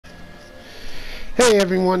Hey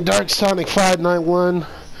everyone, Dark Sonic 591,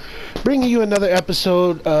 bringing you another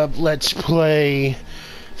episode of Let's Play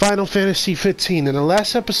Final Fantasy 15. In the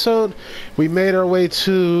last episode, we made our way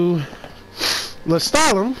to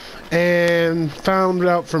Lestalem and found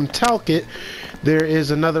out from Talcott there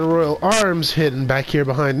is another Royal Arms hidden back here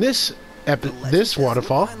behind this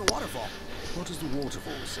waterfall. What does the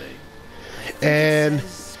waterfall say? And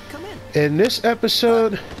in this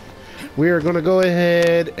episode, we are going to go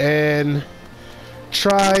ahead and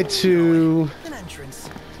try to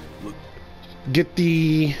get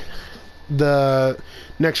the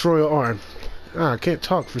next Royal Arm. I can't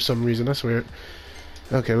talk for some reason. That's weird.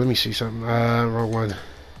 Okay, let me see something. Wrong one.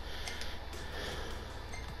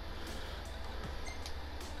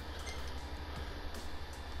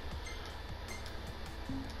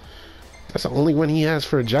 That's the only one he has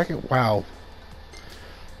for a jacket? Wow.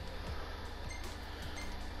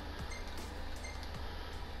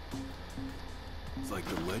 It's like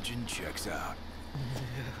the legend checks out.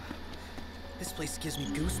 This place gives me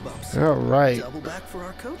goosebumps. All right. Double back for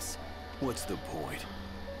our coats? What's the point?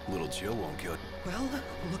 Little Jill won't kill. Well,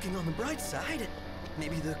 looking on the bright side,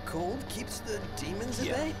 maybe the cold keeps the demons at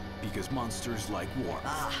bay? Because monsters like warmth.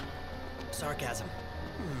 Ah, sarcasm.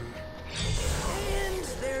 And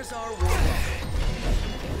there's our warm-up.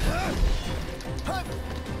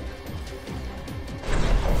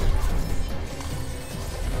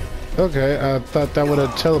 Okay, I thought that would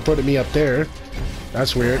have teleported me up there.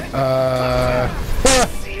 That's weird.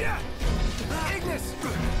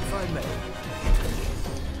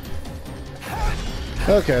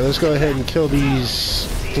 Okay, let's go ahead and kill these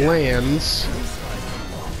glands.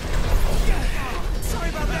 Sorry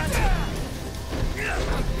about that.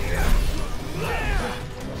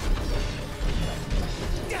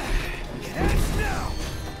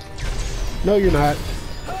 No, you're not.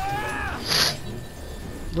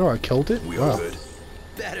 Oh, I killed it? We Wow. are good.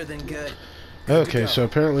 Better than good. Okay, so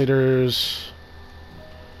apparently there's...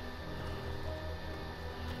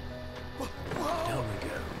 Down we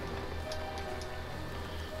go.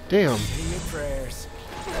 Damn. Say your prayers.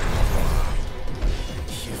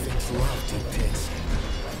 Humans love deep pits.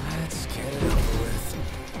 Let's get it over with.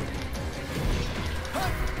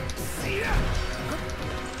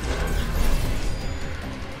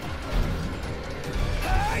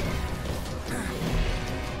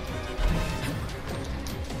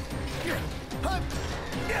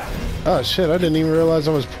 Oh shit, I didn't even realize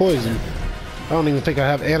I was poisoned. I don't even think I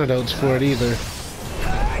have antidotes for it either.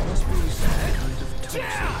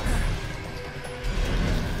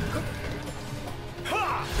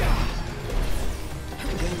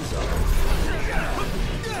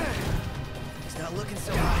 It's not looking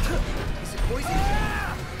so hot. Is it poison?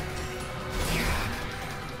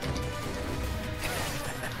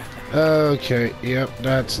 Okay, yep,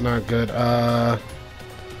 that's not good. I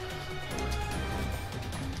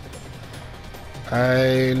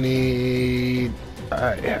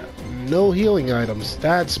have no healing items.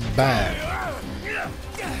 That's bad.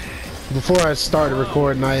 Before I started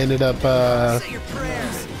recording, I ended up, Say your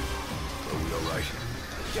prayers. Are we alright?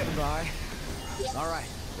 Getting by. Alright,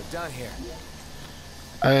 we're done here.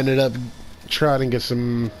 I ended up trying to get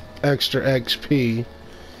some extra XP.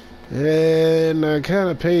 And I kind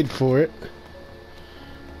of paid for it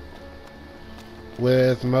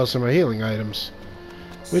with most of my healing items,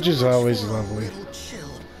 which is always lovely.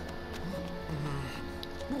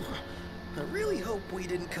 I really hope we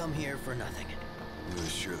didn't come here for nothing. We're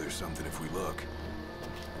sure there's something if we look.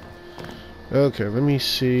 Okay, let me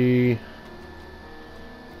see.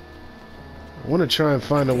 I want to try and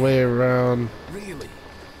find a way around. Really?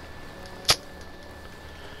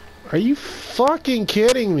 Are you fucking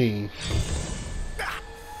kidding me?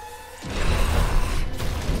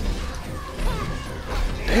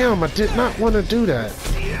 Damn, I did not want to do that.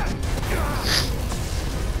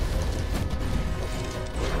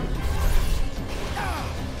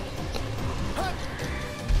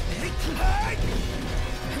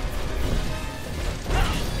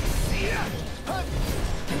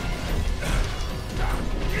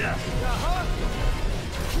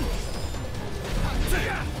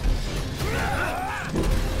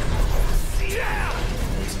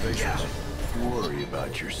 Worry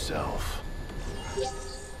about yourself.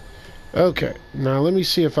 Okay, now let me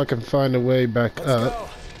see if I can find a way back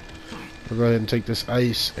up. I'll go ahead and take this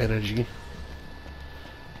ice energy.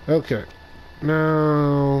 Okay,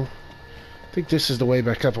 now I think this is the way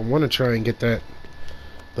back up. I want to try and get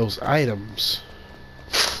those items.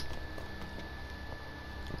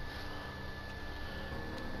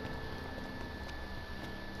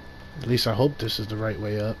 At least I hope this is the right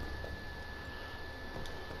way up.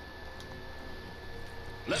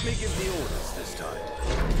 Let me give the orders this time.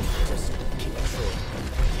 Just keep it short.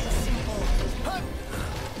 It's simple.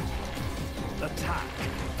 Attack.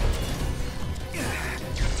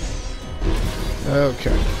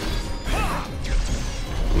 Okay.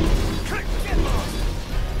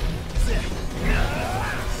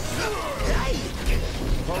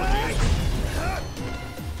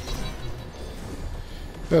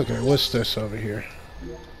 Okay, what's this over here?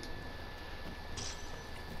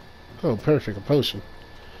 Oh, perfect, a potion.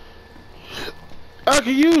 I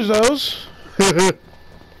can use those.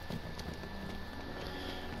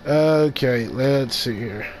 Okay, let's see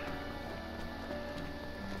here.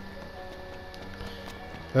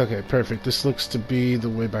 Okay, perfect. This looks to be the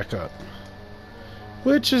way back up.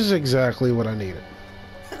 Which is exactly what I needed.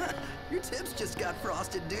 Your tips just got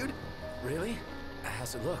frosted, dude. Really?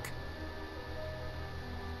 How's it look?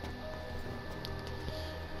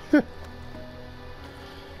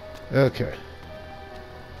 Okay.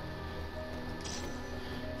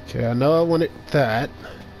 Okay, I know I wanted that.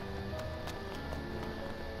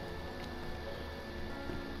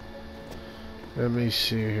 Let me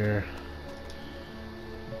see here.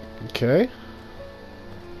 Okay.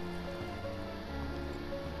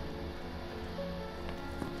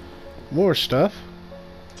 More stuff.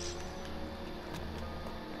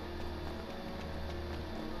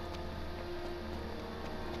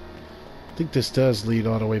 I think this does lead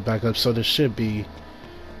all the way back up, so this should be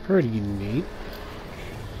pretty neat.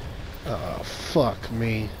 Oh, fuck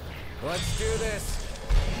me. Let's do this.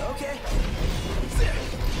 Okay.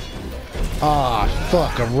 Ah,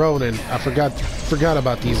 fuck, a Ronin. I forgot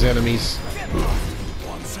about these enemies.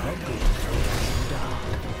 One side.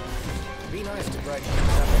 Be nice to brighten things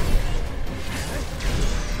up.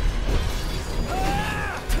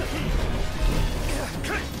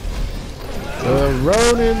 The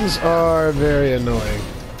Ronins are very annoying.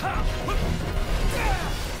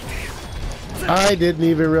 I didn't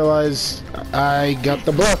even realize I got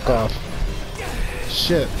the block off.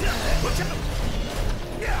 Shit.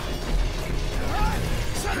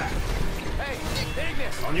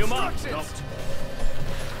 On your mark.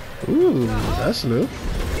 Ooh, that's new.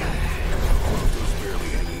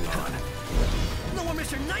 No more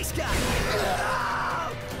Mr. Nice Guy.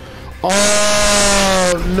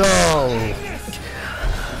 Oh no!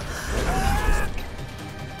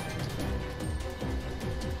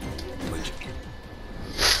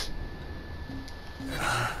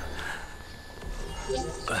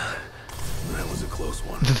 That was a close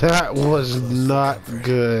one. That was not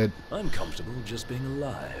good. I'm comfortable just being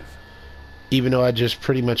alive. Even though I just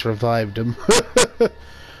pretty much revived him.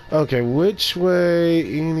 Okay, which way?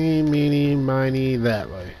 Eeny, meeny, miny, that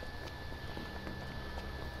way.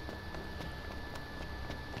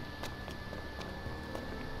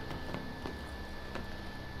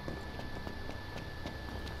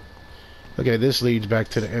 Okay, this leads back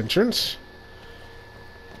to the entrance.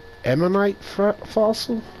 Ammonite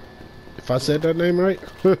fossil? If I said that name right.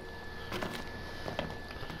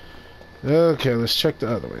 Okay, let's check the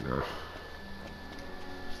other way now.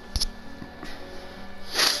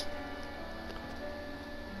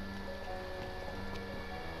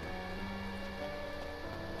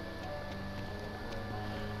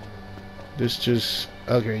 This just...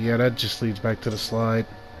 Okay, yeah, that just leads back to the slide.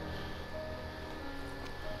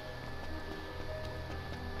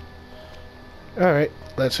 Alright,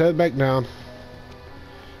 let's head back down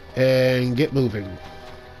and get moving.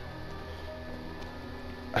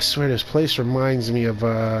 I swear this place reminds me of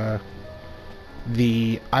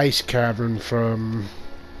the ice cavern from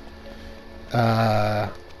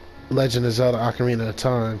Legend of Zelda Ocarina of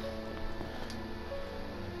Time.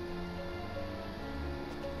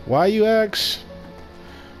 Why, you ask?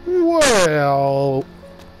 Well,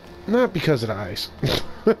 not because of the ice.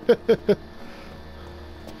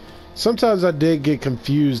 Sometimes I did get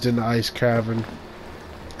confused in the ice cavern.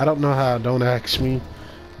 I don't know how, don't ask me,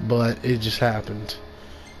 but it just happened.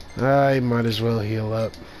 I might as well heal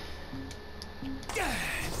up.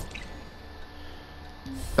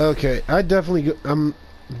 Okay, I'm definitely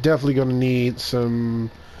gonna need some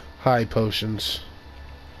high potions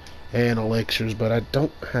and elixirs, but I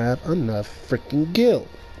don't have enough freaking gil.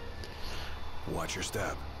 Watch your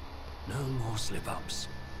step. No more slip-ups.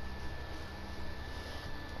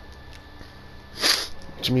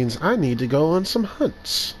 Which means I need to go on some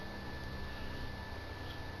hunts.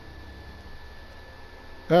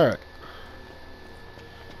 Alright.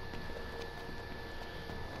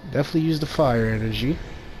 Definitely use the fire energy.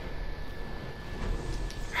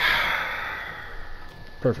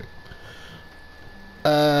 Perfect.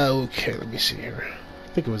 Okay, let me see here. I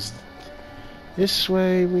think it was this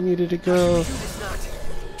way we needed to go.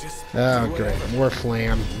 Just Oh, great. More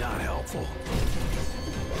flam. Not helpful.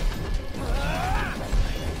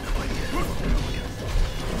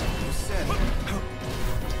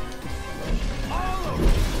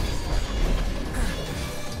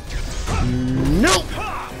 Nope!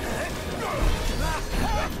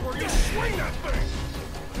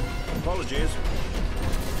 Apologies.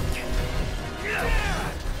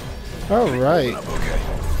 All right. Okay.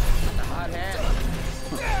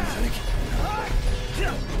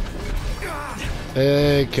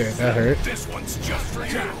 Okay, that hurt. This one's just for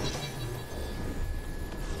you.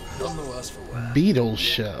 Nonetheless, for what? Beetle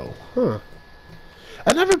shell. Huh.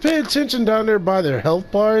 I never paid attention down there by their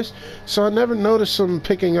health bars, so I never noticed them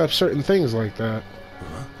picking up certain things like that.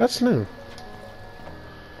 That's new.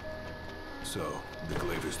 So, the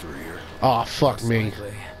glaive is through here. Aw, fuck me.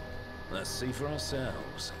 Likely. Let's see for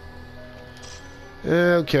ourselves.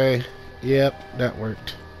 Okay. Yep, that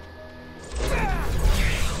worked.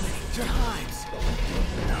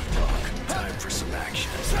 Enough talk. Time for some action.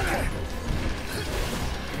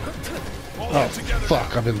 Oh,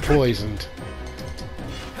 fuck, I've been poisoned.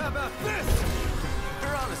 How about this?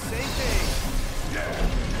 We're on the same page.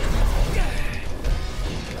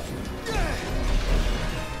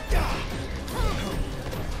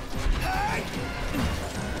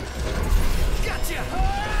 Gotcha!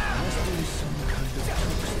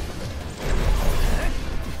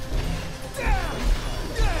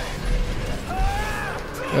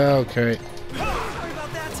 Okay. Sorry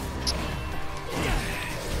about that.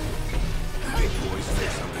 Big poison or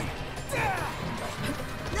something.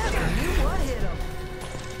 Never knew what hit him.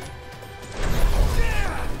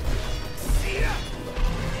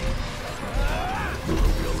 Are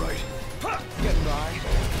we alright? Getting by.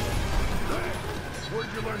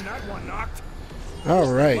 Where'd you learn that one, Knocked? All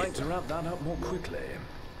I'd right. like to wrap that up more quickly.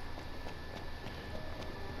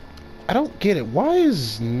 I don't get it. Why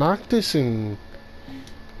is Noctis and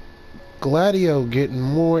Gladio getting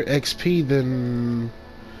more XP than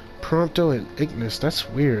Prompto and Ignis? That's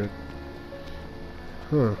weird.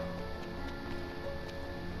 Huh.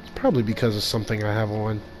 It's probably because of something I have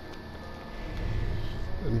on.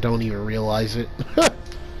 And don't even realize it.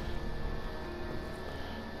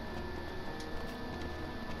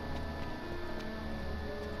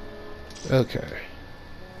 Okay.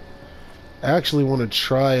 I actually want to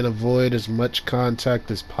try and avoid as much contact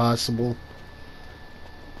as possible.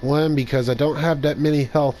 One, because I don't have that many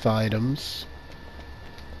health items.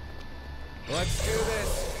 Let's do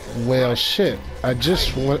this. Well, shit. I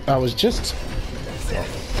was just... Oh,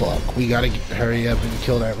 fuck. We gotta hurry up and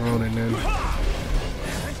kill that Ronin then.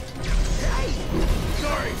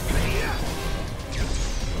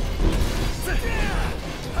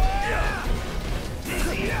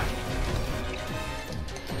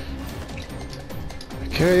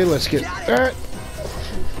 Okay, let's get that.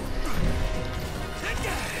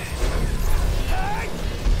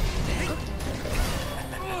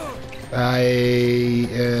 I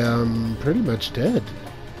am pretty much dead.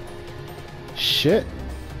 Shit.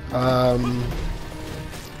 Uh-oh.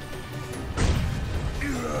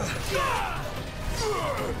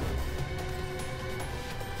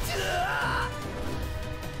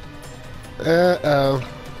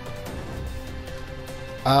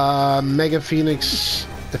 Mega Phoenix,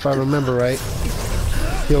 if I remember right,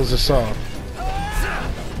 heals us all.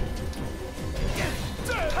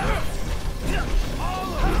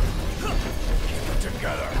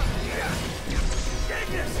 Together.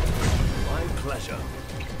 My pleasure.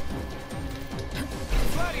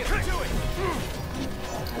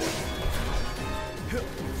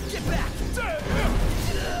 Get back.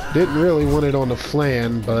 Didn't really want it on the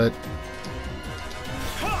flan, but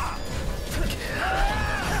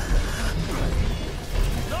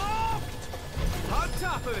On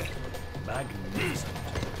top of it. Magnificent.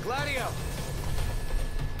 Gladio.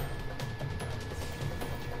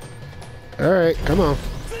 alright, come on.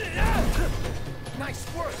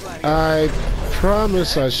 Nice work, Gladio. I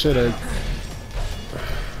promise I should have.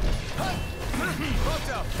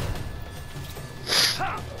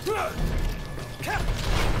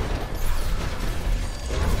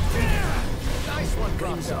 Nice one,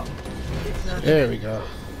 Prompto. There we go.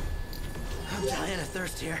 I'm dying of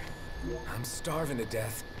thirst here. I'm starving to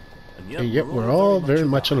death. And And yet we're all very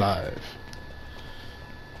much alive.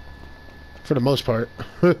 For the most part.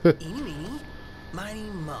 Eeny, meeny, miny,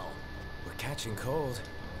 mo. We're catching cold.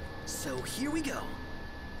 So here we go.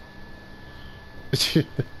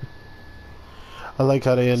 I like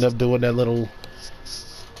how they end up doing that little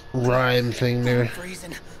rhyme thing I'm there.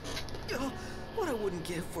 freezing. Oh, what I wouldn't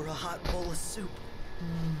give for a hot bowl of soup.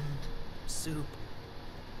 Soup.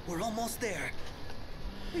 We're almost there.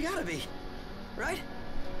 We gotta be, right?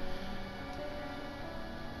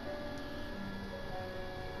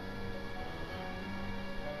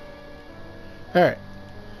 Alright.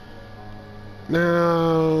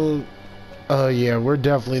 Now... Oh yeah, we're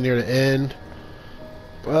definitely near the end.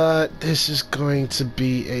 But this is going to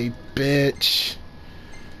be a bitch.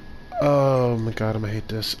 Oh my god, I'm gonna hate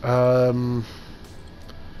this. I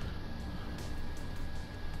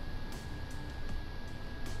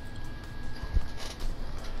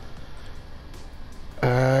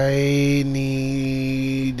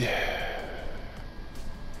need...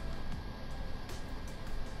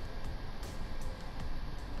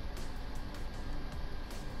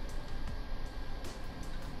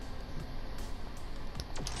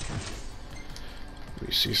 Let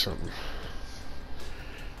me see something.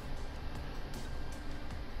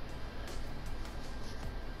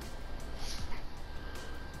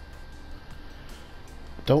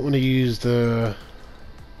 Don't want to use the...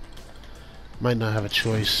 Might not have a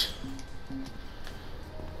choice.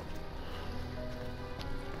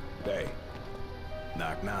 Hey.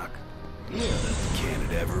 Knock, knock. Can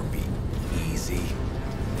it ever be easy?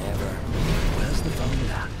 Never. Where's the phone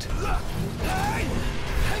locked?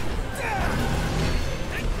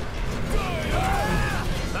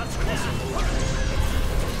 That's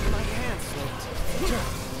my hand slipped.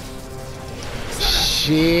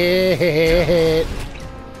 Shit!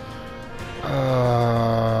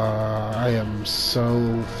 I am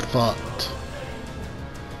so fucked.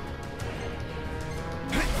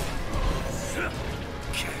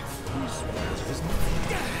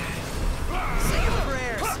 Say your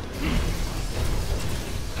prayers.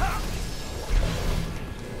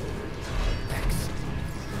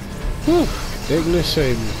 Whew. Ignis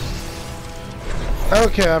saved me.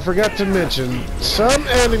 Okay, I forgot to mention, some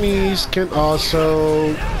enemies can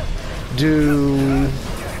also do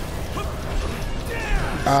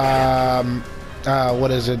what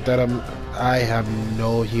is it that I have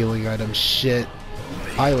no healing items. Shit.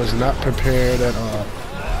 I was not prepared at all.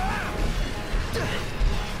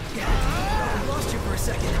 I lost you for a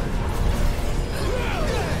second.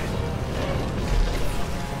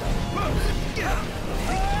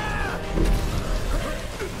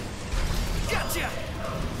 Gotcha.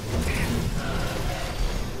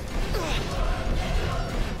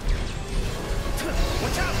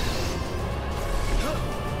 Watch out.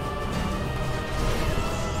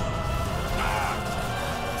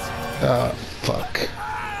 Fuck.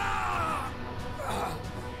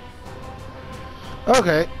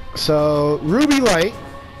 Okay, so Ruby Light,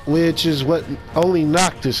 which is what only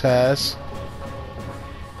Noctis has.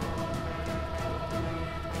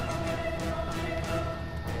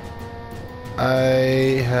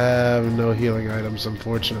 I have no healing items,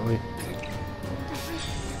 unfortunately.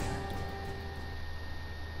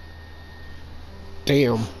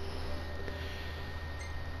 Damn.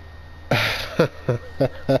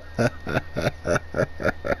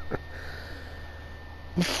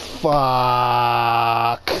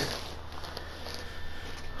 Fuck.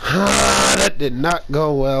 That did not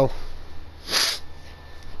go well.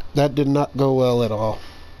 That did not go well at all.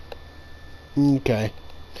 Okay.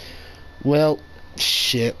 Well,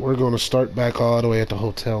 shit. We're going to start back all the way at the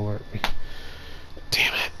hotel, aren't we?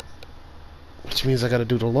 Damn it. Which means I got to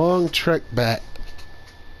do the long trek back.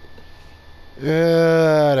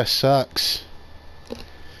 That sucks.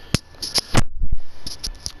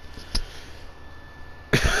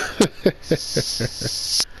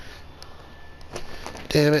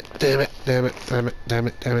 Damn it, damn it, damn it, damn it, damn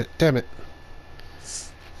it, damn it, damn it.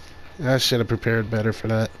 I should have prepared better for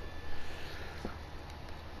that.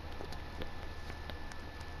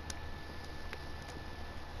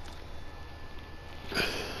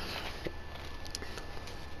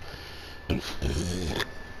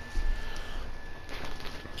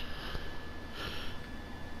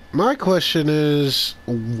 My question is,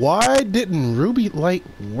 why didn't Ruby Light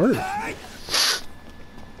work? How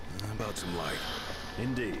about some light?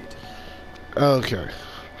 Indeed. Okay.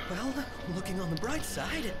 Well, looking on the bright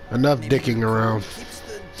side. Enough maybe dicking the around. cold keeps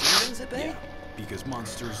the demons at bay. Yeah, because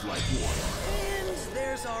monsters like water. And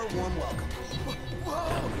there's our warm welcome.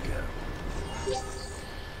 Down we go.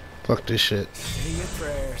 Fuck this shit. Say your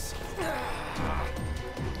prayers.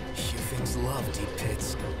 You things love deep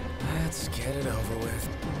pits. Let's get it over with.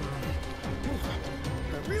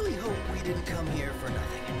 I really hope we didn't come here for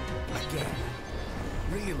nothing. Again.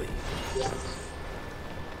 Really?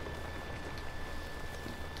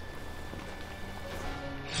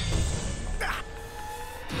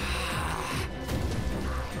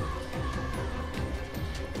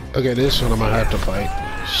 Okay, this one I'm gonna have to fight.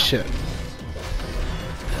 Shit.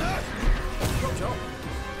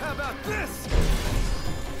 How about this?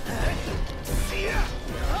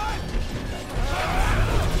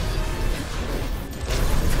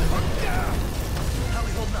 How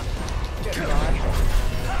we holding up? Get by.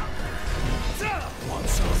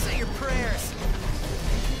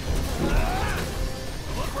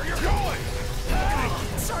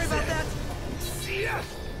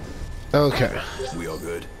 Okay. We all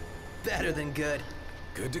good? Better than good.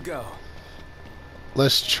 Good to go.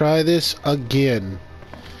 Let's try this again.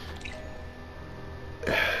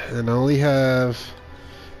 And I only have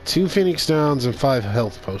 2 Phoenix Downs and 5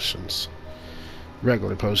 health potions.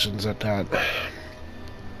 Regular potions at that.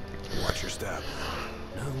 Watch your step.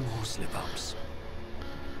 No more slip-ups.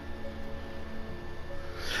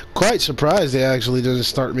 Quite surprised they actually didn't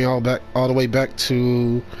start me all the way back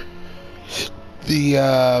to the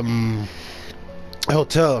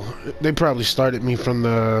hotel. They probably started me from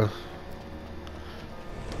the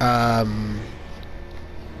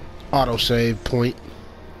autosave point.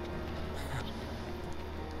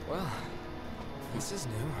 Well, this is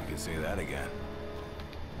new. I can say that again.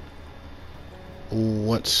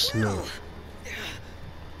 What's new?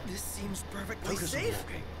 This seems perfectly safe.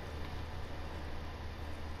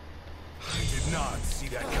 I did not see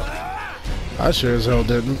that coming. I sure as hell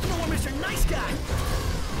didn't. No more Mr. Nice Guy.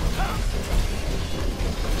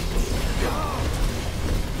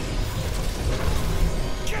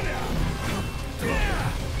 Get out!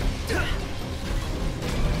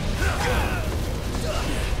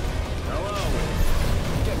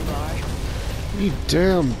 You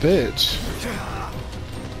damn bitch.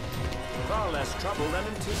 Far less trouble than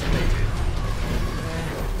anticipated.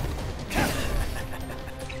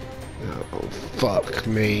 Oh, fuck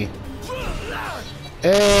me.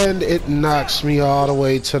 And it knocks me all the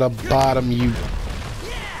way to the bottom, you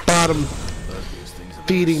bottom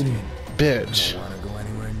feeding bitch. I don't want to go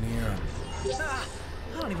anywhere near him.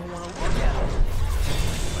 I don't even want to look at him.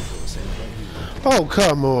 Oh,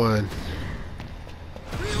 come on.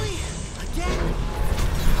 Really? Again?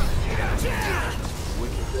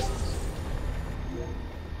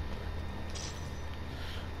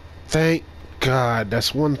 Thank God.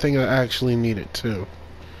 That's one thing I actually needed too.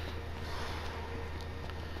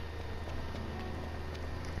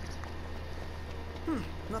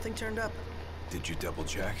 Nothing turned up. Did you double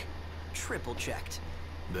check? Triple checked.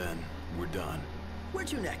 Then we're done. Where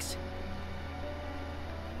to next?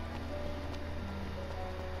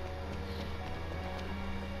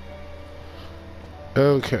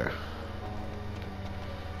 Okay.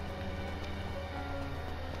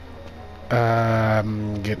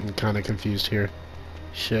 I'm getting kind of confused here.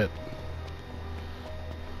 Shit.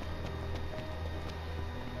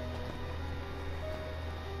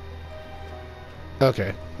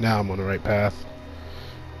 Okay, now I'm on the right path.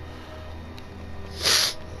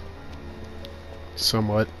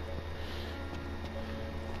 Somewhat.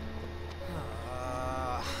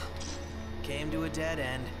 Came to a dead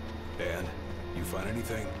end. And you find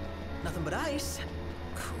anything? Nothing but ice.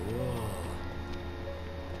 Cool.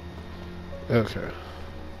 Okay.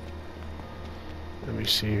 Let me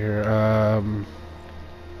see here.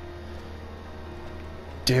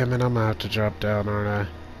 Damn it, I'm gonna have to drop down, aren't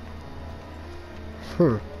I?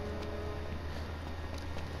 Huh.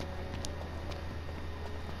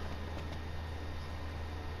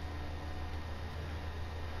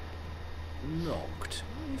 Knocked,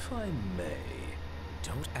 if I may.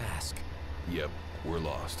 Don't ask. Yep, we're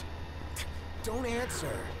lost. Don't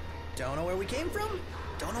answer. Don't know where we came from.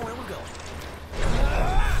 Don't know where we're going.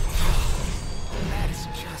 That is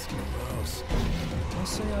just gross. I'll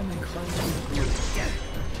say I'm inclined to agree.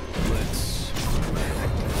 Let's...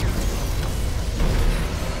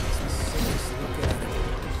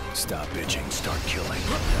 Stop bitching, start killing.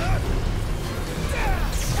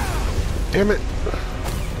 Damn it.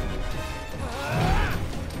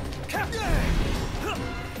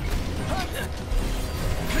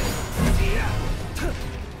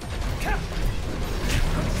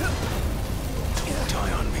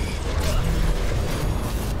 Die on me.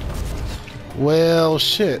 Well,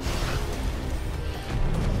 shit.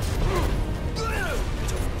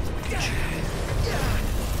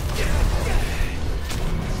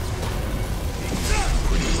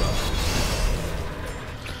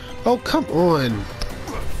 Oh, come on.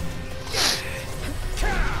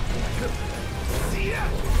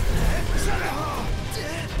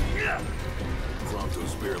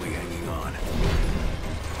 Bronco's barely hanging on.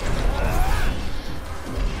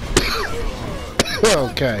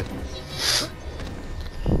 Okay.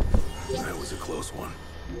 That was a close one.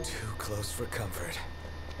 Too close for comfort.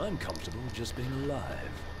 I'm comfortable just being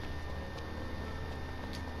alive.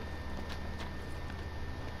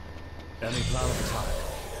 Any plan of attack?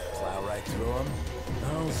 Plow right through them?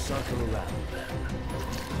 I'll circle around then.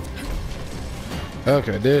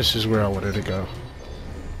 Okay, this is where I wanted to go.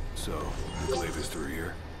 So, the glaive is through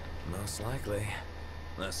here. Most likely.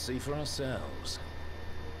 Let's see for ourselves.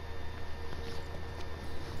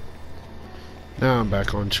 Now I'm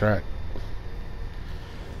back on track.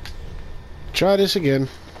 try this again.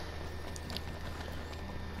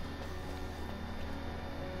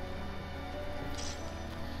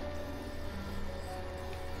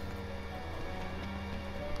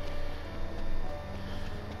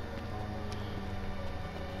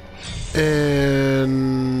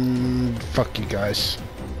 And fuck you guys.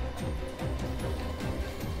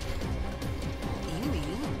 Eeny,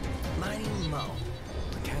 miny, mo.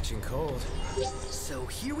 We're catching cold. So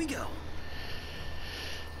here we go.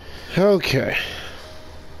 Okay.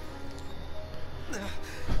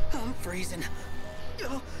 I'm freezing.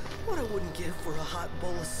 Oh, what I wouldn't give for a hot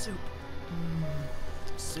bowl of soup.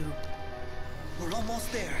 Soup. We're almost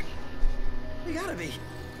there. We gotta be,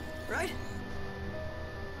 right?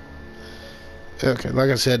 Okay, like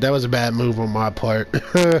I said, that was a bad move on my part.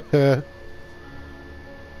 Couldn't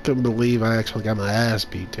believe I actually got my ass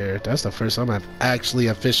beat there. That's the first time I've actually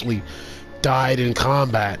officially died in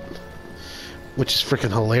combat. Which is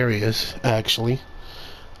freaking hilarious, actually.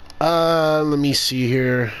 Let me see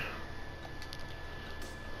here.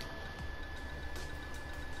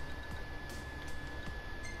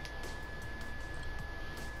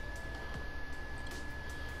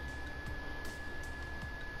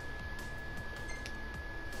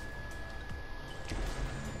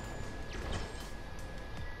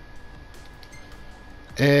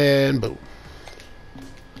 And boom.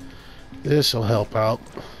 This'll help out.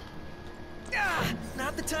 Ah,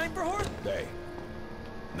 not the time for horse. Hey.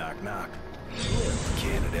 Knock, knock.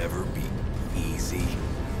 Can it ever be easy?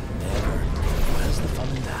 Never. Where's the fun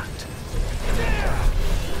in that?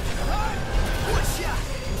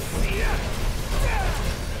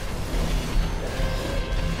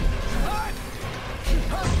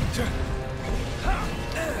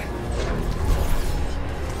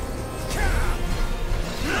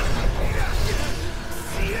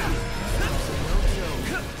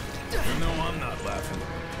 No, I'm not laughing.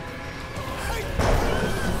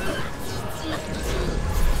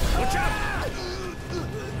 Watch out!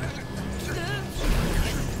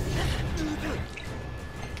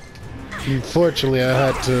 Unfortunately, I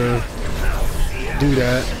had to do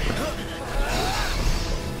that.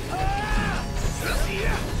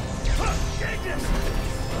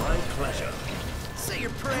 My pleasure. Say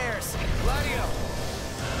your prayers. Gladio.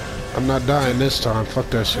 I'm not dying this time.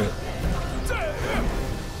 Fuck that shit.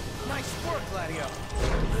 Nice work, Gladio.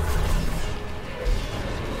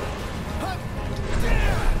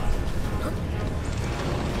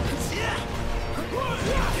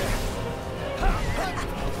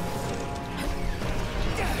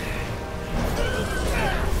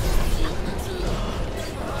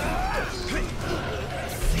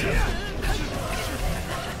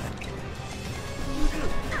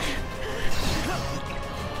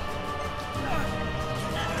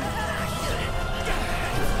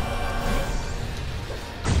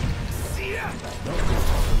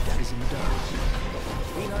 Daddy's in the dark.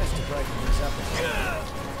 Be nice to brighten things up.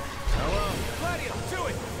 Hello? Gladio, do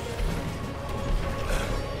it!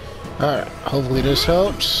 Alright, hopefully this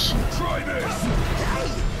helps. Try this!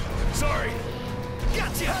 Sorry.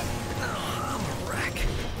 Gotcha. Oh, I'm a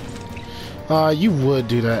wreck. You would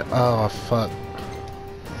do that. Oh, fuck.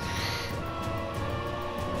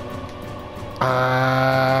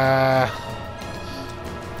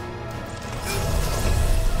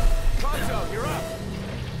 Concho, you're up!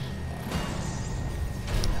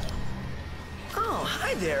 Oh,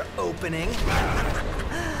 hi there, opening.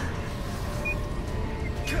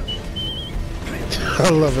 I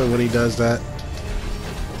love it when he does that.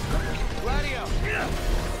 Gladio!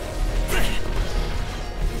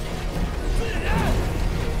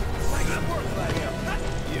 Nice work, Gladio.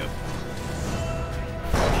 Yep.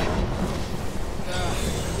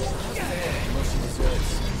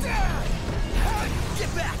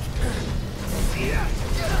 Get back.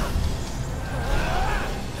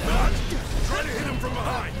 Try to hit him from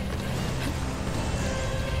behind.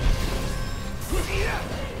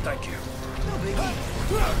 Thank you. No biggie.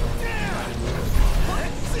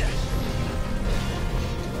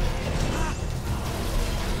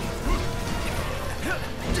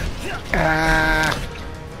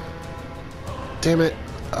 Damn it.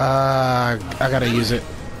 I gotta use it.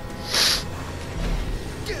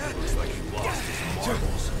 Looks like he lost his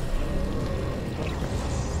marbles.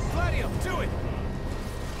 Gladio, do it!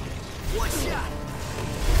 One shot.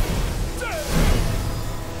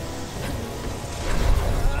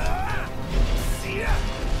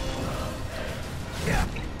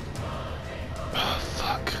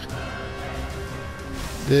 Fuck.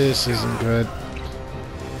 This isn't good.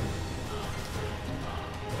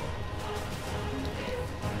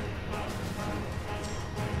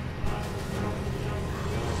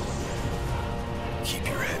 Keep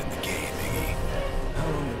your head in the game, Iggy.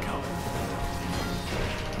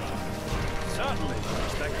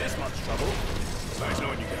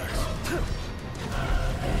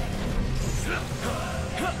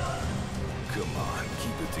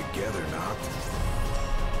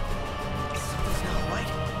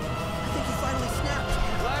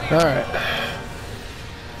 Alright.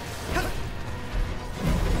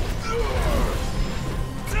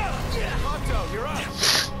 Hotto, you're up.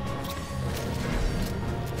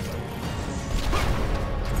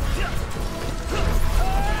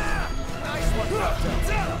 Nice one, Hotto.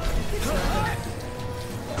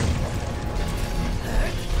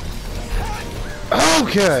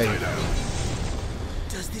 Okay.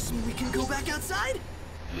 Does this mean we can go back outside?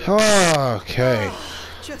 Okay.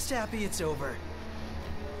 Just happy it's over.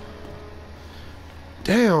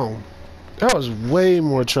 Damn. That was way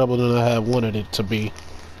more trouble than I had wanted it to be.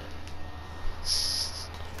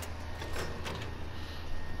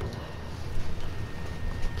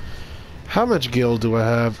 How much gil do I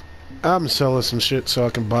have? I'm selling some shit so I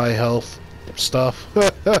can buy health stuff.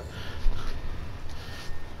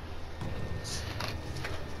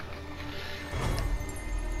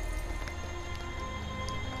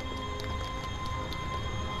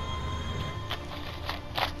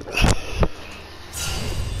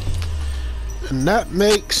 And that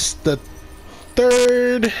makes the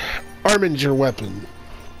third armiger weapon.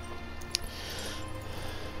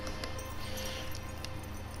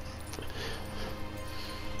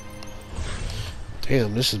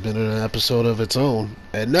 Damn, this has been an episode of its own.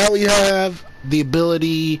 And now we have the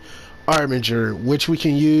ability armiger, which we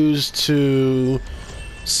can use to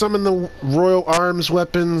summon the royal arms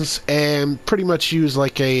weapons and pretty much use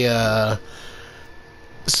like a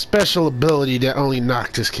special ability that only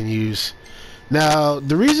Noctis can use. Now,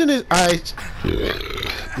 the reason is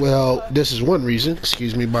well, this is one reason,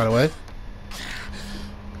 excuse me, by the way.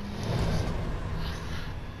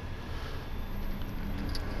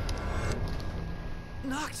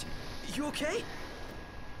 Noct, you okay?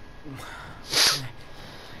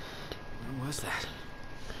 What was that?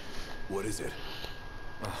 What is it?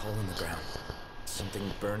 A hole in the ground. Something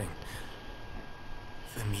burning.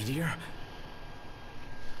 The meteor?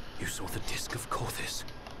 You saw the disk of Kothis.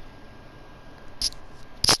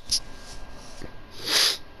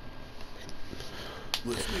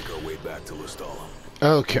 Let's make our way back to Lestala.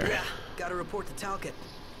 Okay. Yeah, gotta report to Talcott.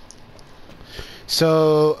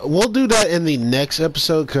 So, we'll do that in the next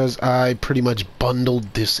episode because I pretty much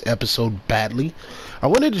bundled this episode badly. I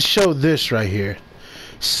wanted to show this right here.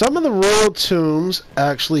 Some of the royal tombs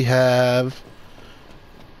actually have,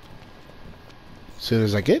 as soon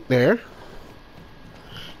as I get there,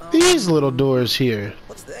 these little doors here.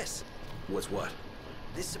 What's this? What's what?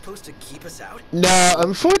 This supposed to keep us out? Now,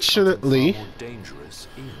 unfortunately, More dangerous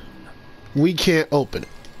in. we can't open it.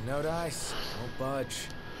 No dice. Won't budge.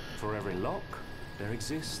 For every lock, there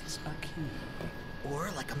exists a key.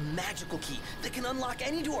 Or like a magical key that can unlock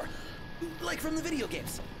any door. Like from the video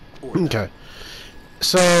games. Or Okay.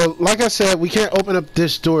 So, like I said, we can't open up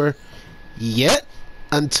this door yet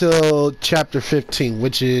until chapter 15,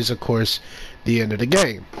 which is, of course, the end of the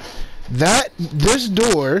game. This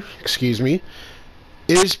door, excuse me,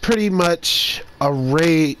 is pretty much a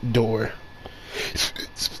raid door,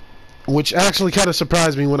 which actually kind of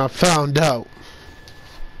surprised me when I found out.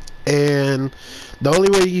 And the only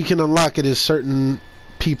way you can unlock it is certain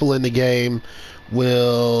people in the game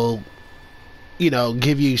will, you know,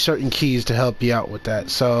 give you certain keys to help you out with that.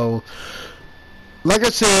 So, like I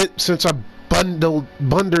said, since I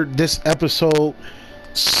bundered this episode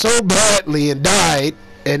so badly and died,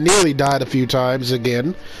 and nearly died a few times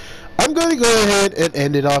again, I'm going to go ahead and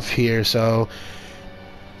end it off here. So,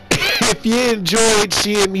 if you enjoyed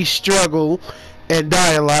seeing me struggle and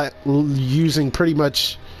die a lot using pretty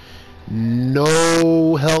much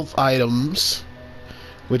no health items,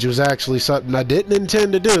 which was actually something I didn't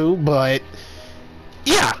intend to do, but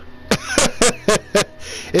yeah.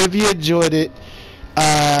 If you enjoyed it,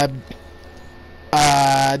 go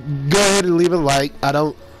ahead and leave a like. I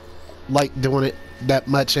don't like doing it that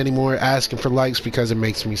much anymore, asking for likes, because it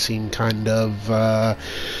makes me seem kind of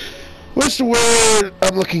what's the word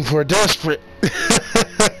I'm looking for, desperate.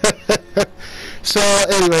 So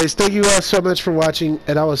anyways, thank you all so much for watching,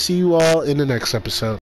 and I will see you all in the next episode.